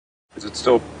Is it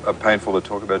still painful to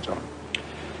talk about, John?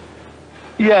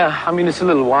 Yeah, I mean, it's a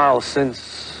little while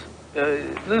since.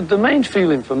 The main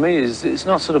feeling for me is it's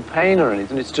not sort of pain or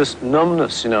anything, it's just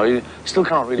numbness, you know. You still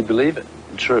can't really believe it,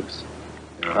 in truth.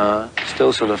 Yeah.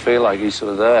 Still sort of feel like he's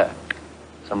sort of there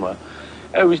somewhere.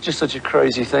 It was just such a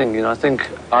crazy thing, you know. I think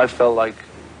I felt like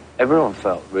everyone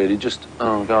felt, really, just,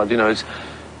 oh, God, you know, it's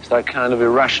that kind of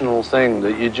irrational thing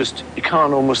that you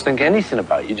can't almost think anything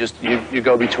about. You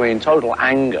go between total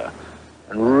anger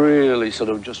and really sort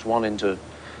of just wanting to,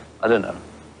 I don't know,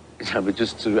 you know, but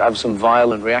just to have some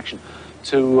violent reaction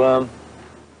to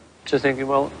thinking,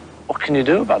 well, what can you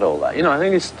do about all that? You know, I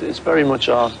think it's very much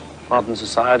our modern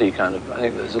society kind of. I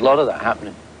think there's a lot of that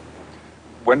happening.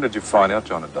 When did you find out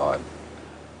John had died?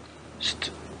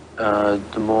 Just early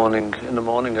in the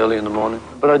morning.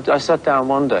 But I sat down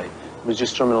one day, was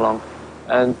just strumming along,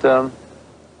 and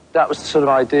that was the sort of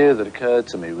idea that occurred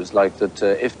to me, was like that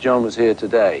if John was here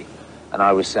today, and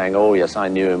I was saying, oh, yes, I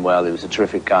knew him well, he was a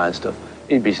terrific guy and stuff,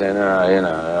 he'd be saying, oh, you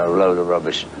know, a load of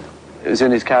rubbish. It was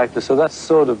in his character, so that's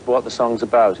sort of what the song's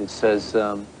about. It says,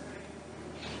 and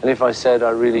if I said I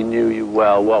really knew you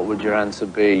well, what would your answer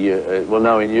be? Well,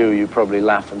 knowing you probably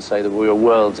laugh and say that we were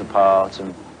worlds apart,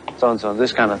 and so on,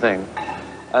 this kind of thing.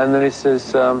 And then it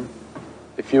says,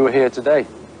 if you were here today,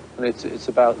 and it's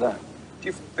about that. Do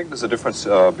you think there's a difference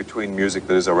between music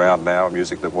that is around now and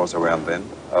music that was around then?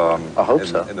 I hope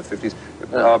so. In the 50s.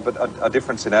 Yeah. But a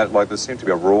difference in that, like there seemed to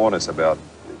be a rawness about,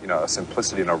 you know, a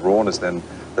simplicity and a rawness then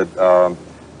that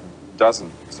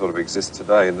doesn't sort of exist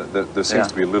today. And there seems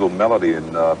to be a little melody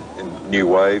in new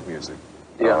wave music.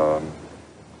 Yeah.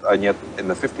 And yet in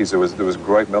the 50s there was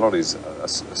great melodies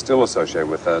still associated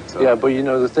with that. Yeah, but you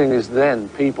know, the thing is then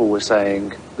people were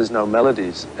saying there's no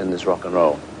melodies in this rock and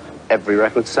roll. Every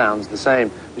record sounds the same,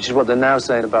 which is what they're now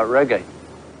saying about reggae.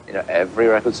 You know, every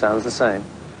record sounds the same.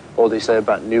 Or they say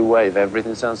about new wave,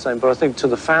 everything sounds the same. But I think to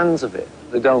the fans of it,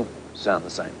 they don't sound the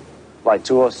same. Like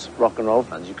to us rock and roll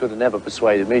fans, you could have never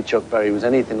persuaded me Chuck Berry was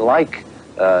anything like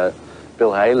Bill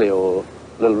Haley or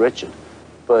Little Richard.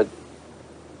 But,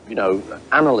 you know,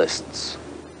 analysts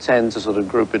tend to sort of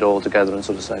group it all together and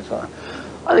sort of say, so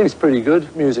I think it's pretty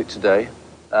good music today.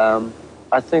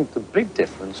 I think the big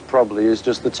difference probably is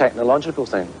just the technological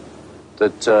thing.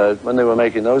 That when they were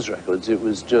making those records, it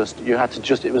was just,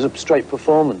 it was a straight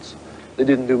performance. They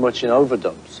didn't do much in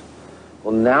overdubs.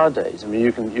 Well, nowadays, I mean,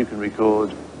 you can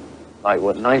record, like,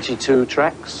 what, 92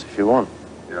 tracks if you want.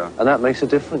 Yeah. And that makes a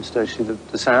difference to actually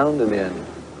the sound in the end.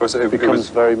 Of course, it becomes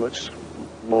very much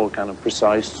more kind of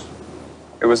precise.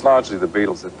 It was largely the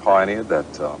Beatles that pioneered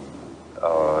that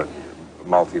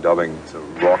multi-dubbing to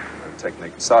rock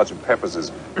technique. Sgt. Pepper's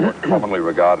is commonly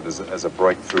regarded as a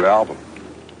breakthrough album.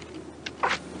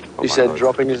 You said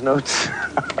dropping his notes?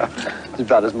 As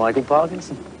bad as Michael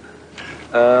Parkinson.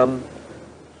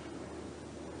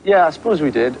 Yeah, I suppose we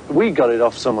did. We got it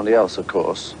off somebody else, of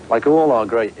course. Like all our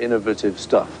great innovative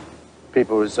stuff.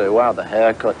 People would say, wow, the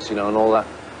haircuts, you know, and all that.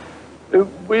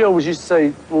 We always used to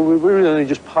say, well, we were only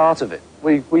just part of it.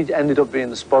 We ended up being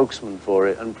the spokesman for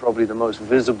it and probably the most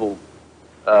visible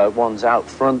ones out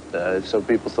front there, so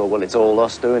people thought, well, it's all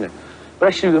us doing it. But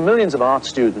actually, there were millions of art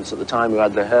students at the time who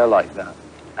had their hair like that.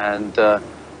 And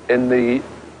in the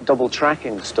double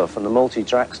tracking stuff and the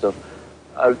multi-track stuff,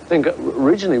 I think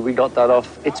originally we got that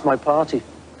off It's My Party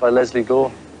by Leslie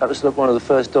Gore. That was one of the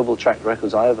first double-track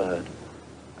records I ever heard.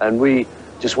 And we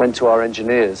just went to our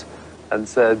engineers and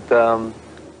said,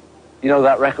 you know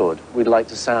that record, we'd like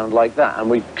to sound like that.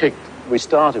 And we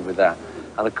started with that.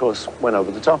 And of course, went over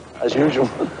the top, as usual.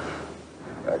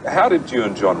 How did you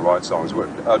and John write songs?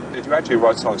 Did you actually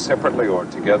write songs separately or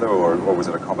together, or was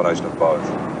it a combination of both?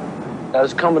 It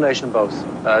was a combination of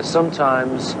both.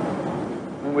 Sometimes,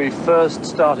 when we first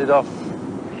started off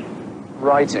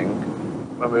writing,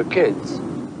 when we were kids,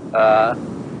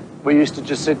 we used to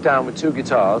just sit down with two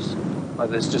guitars, like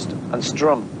this, and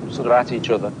strum sort of at each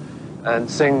other, and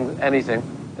sing anything.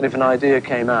 And if an idea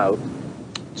came out,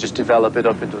 just develop it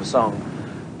up into a song.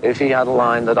 If he had a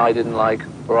line that I didn't like,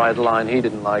 or I had a line he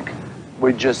didn't like,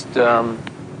 we'd just tell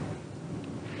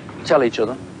each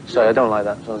other, say, I don't like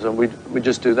that, so we'd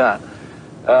just do that.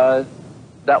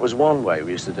 That was one way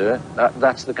we used to do it.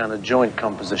 That's the kind of joint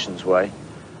compositions way.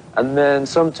 And then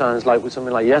sometimes, like with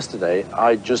something like Yesterday,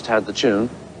 I just had the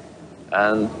tune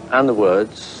and the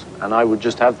words, and I would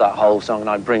just have that whole song, and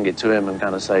I'd bring it to him and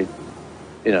kind of say,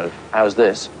 you know, how's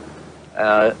this?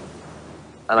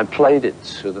 And I played it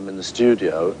to them in the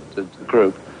studio, the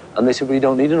group, and they said, well, you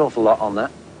don't need an awful lot on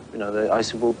that. You know, I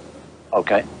said, well,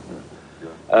 okay.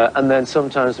 And then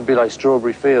sometimes it'd be like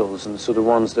Strawberry Fields, and sort of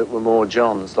ones that were more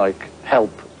John's, like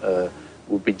Help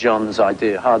would be John's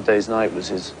idea. Hard Day's Night was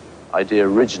his idea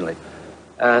originally.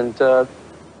 And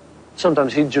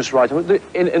sometimes he'd just write them.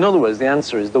 In other words, the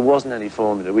answer is there wasn't any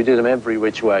formula. We did them every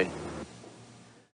which way.